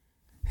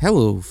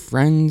Hello,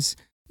 friends.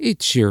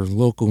 It's your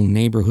local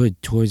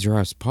neighborhood Toys R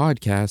Us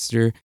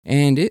podcaster,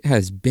 and it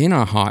has been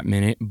a hot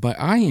minute, but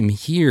I am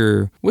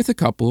here with a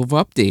couple of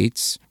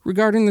updates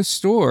regarding the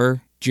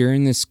store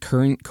during this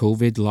current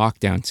COVID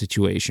lockdown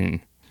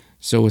situation.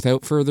 So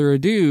without further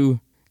ado,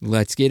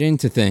 let's get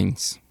into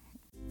things.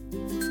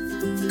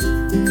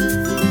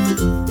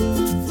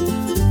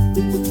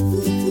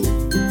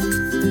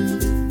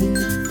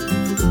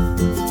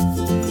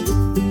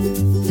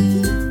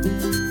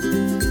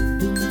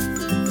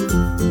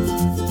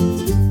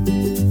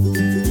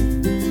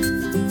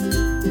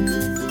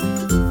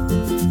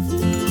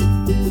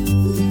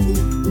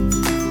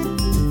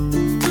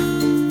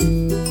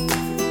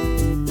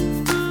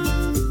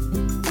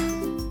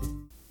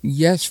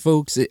 Yes,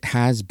 folks, it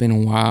has been a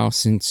while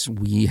since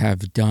we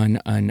have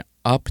done an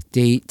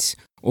update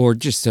or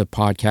just a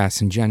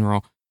podcast in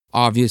general.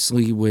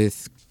 Obviously,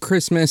 with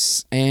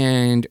Christmas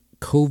and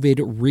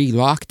COVID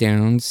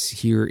re-lockdowns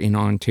here in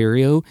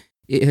Ontario,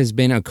 it has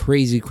been a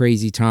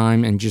crazy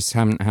time and just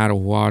haven't had a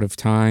lot of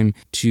time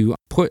to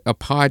put a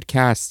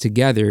podcast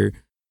together.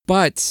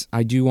 But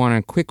I do want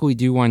to quickly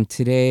do one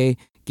today,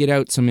 get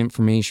out some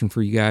information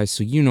for you guys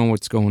so you know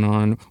what's going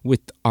on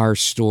with our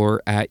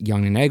store at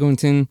Yonge and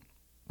Eglinton.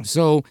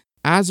 So,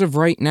 as of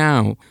right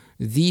now,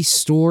 the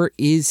store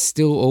is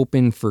still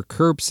open for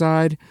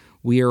curbside.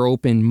 We are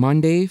open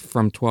Monday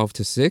from 12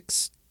 to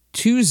 6,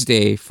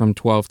 Tuesday from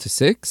 12 to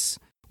 6,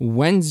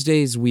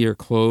 Wednesdays we are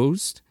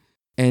closed,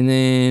 and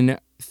then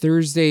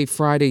Thursday,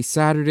 Friday,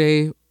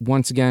 Saturday,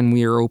 once again,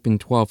 we are open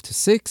 12 to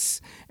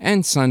 6,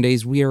 and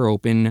Sundays we are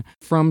open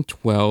from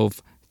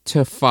 12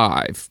 to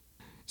 5.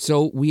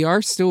 So, we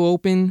are still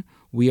open.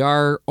 We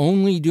are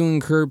only doing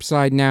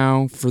curbside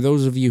now. For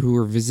those of you who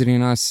are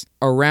visiting us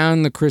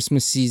around the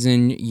Christmas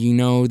season, you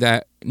know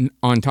that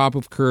on top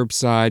of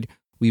curbside,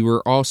 we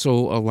were also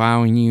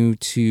allowing you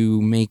to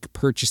make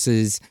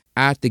purchases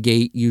at the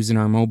gate using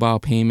our mobile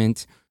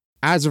payment.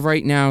 As of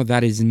right now,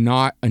 that is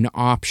not an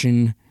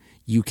option.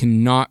 You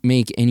cannot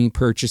make any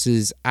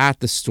purchases at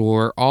the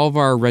store. All of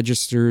our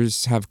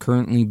registers have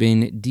currently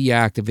been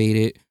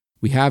deactivated.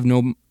 We have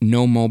no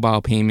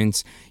mobile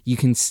payments. You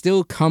can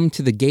still come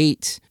to the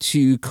gate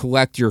to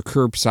collect your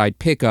curbside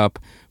pickup,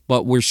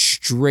 but we're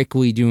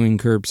strictly doing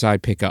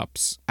curbside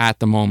pickups at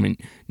the moment.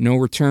 No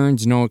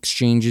returns, no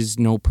exchanges,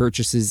 no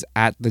purchases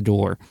at the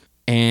door.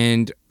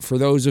 And for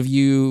those of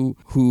you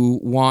who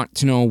want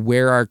to know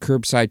where our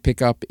curbside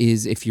pickup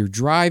is, if you're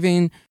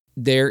driving,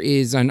 there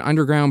is an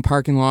underground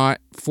parking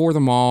lot for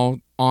the mall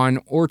on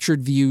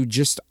Orchard View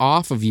just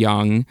off of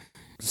Yonge.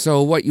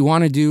 So what you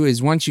want to do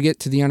is once you get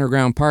to the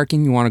underground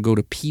parking, you want to go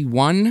to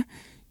P1.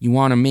 You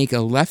want to make a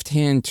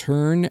left-hand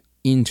turn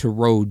into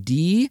row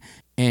D.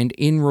 And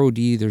in row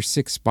D, there's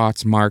 6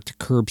 spots marked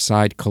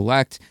curbside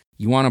collect.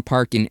 You want to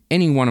park in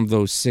any one of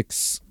those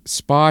 6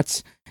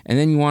 spots. And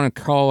then you want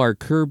to call our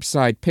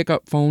curbside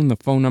pickup phone. The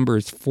phone number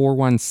is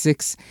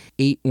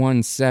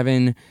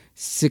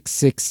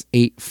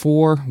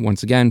 416-817-6684.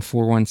 Once again,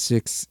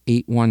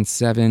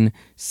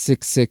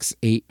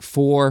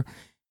 416-817-6684.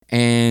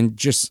 And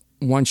just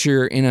once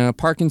you're in a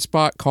parking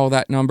spot, call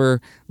that number,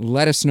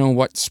 let us know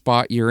what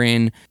spot you're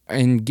in,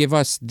 and give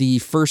us the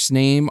first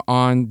name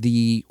on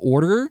the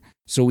order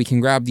so we can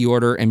grab the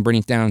order and bring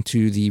it down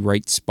to the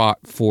right spot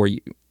for you.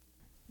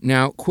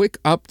 Now, quick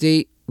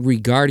update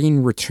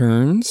regarding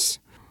returns.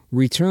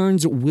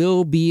 Returns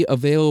will be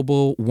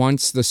available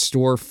once the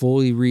store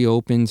fully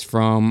reopens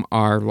from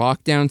our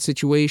lockdown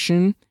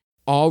situation.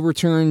 All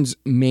returns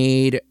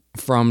made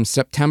from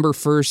September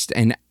 1st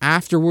and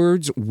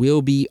afterwards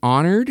will be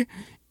honored.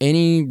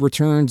 Any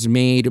returns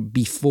made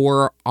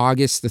before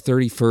August the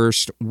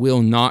 31st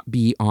will not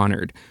be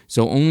honored.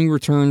 So only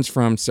returns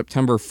from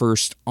September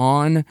 1st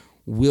on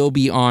will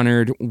be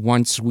honored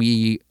once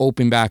we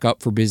open back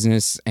up for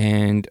business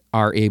and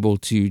are able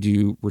to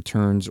do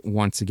returns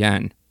once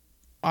again.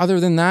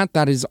 Other than that,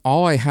 that is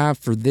all I have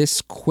for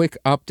this quick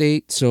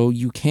update. So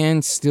you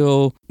can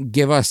still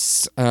give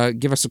us a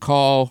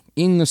call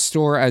in the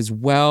store as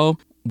well.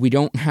 We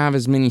don't have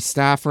as many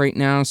staff right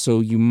now,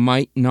 so you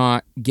might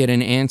not get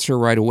an answer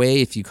right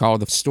away if you call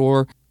the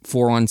store,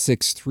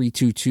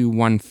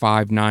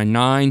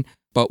 416-322-1599.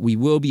 But we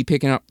will be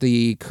picking up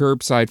the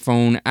curbside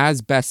phone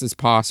as best as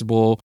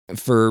possible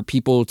for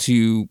people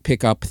to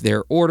pick up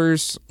their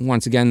orders.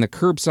 Once again, the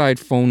curbside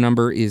phone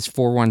number is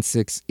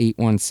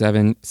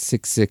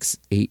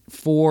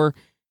 416-817-6684.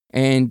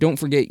 And don't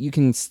forget, you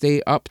can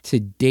stay up to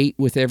date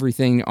with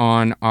everything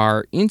on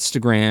our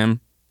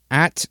Instagram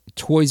at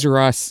Toys R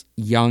Us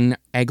Yonge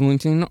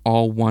Eglinton,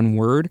 all one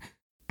word,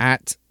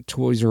 at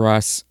Toys R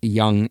Us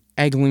Yonge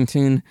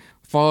Eglinton.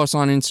 Follow us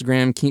on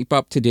Instagram, keep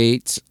up to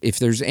date. If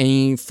there's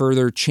any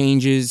further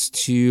changes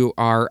to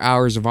our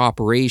hours of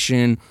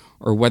operation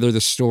or whether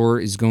the store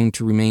is going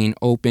to remain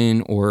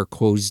open or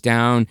closed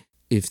down,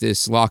 if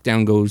this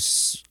lockdown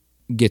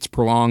gets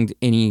prolonged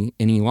any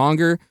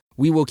longer,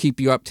 we will keep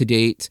you up to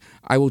date.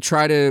 I will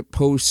try to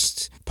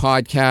post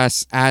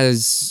podcasts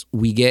as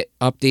we get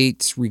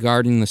updates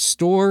regarding the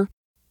store,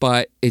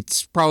 but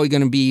it's probably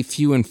going to be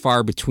few and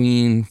far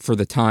between for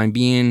the time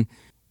being.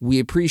 We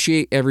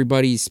appreciate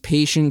everybody's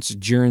patience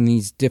during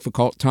these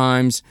difficult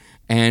times,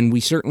 and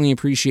we certainly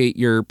appreciate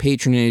your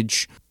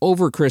patronage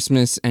over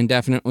Christmas and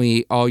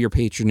definitely all your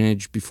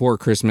patronage before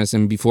Christmas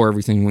and before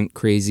everything went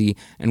crazy.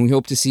 And we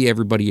hope to see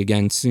everybody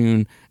again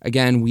soon.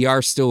 Again, we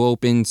are still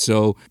open,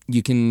 so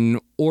you can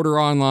order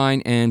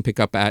online and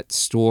pick up at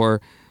store.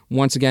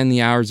 Once again,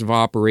 the hours of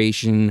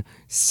operation: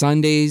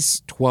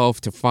 Sundays, 12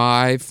 to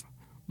 5,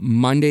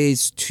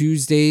 Mondays,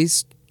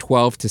 Tuesdays,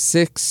 12 to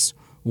 6,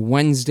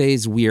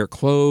 Wednesdays we are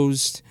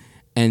closed,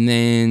 and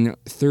then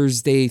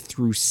Thursday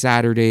through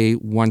Saturday,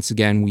 once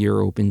again, we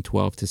are open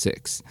 12 to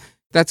 6.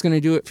 That's going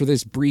to do it for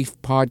this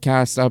brief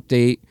podcast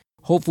update.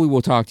 Hopefully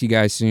we'll talk to you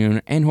guys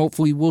soon, and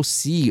hopefully we'll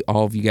see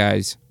all of you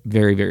guys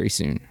very, very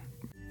soon.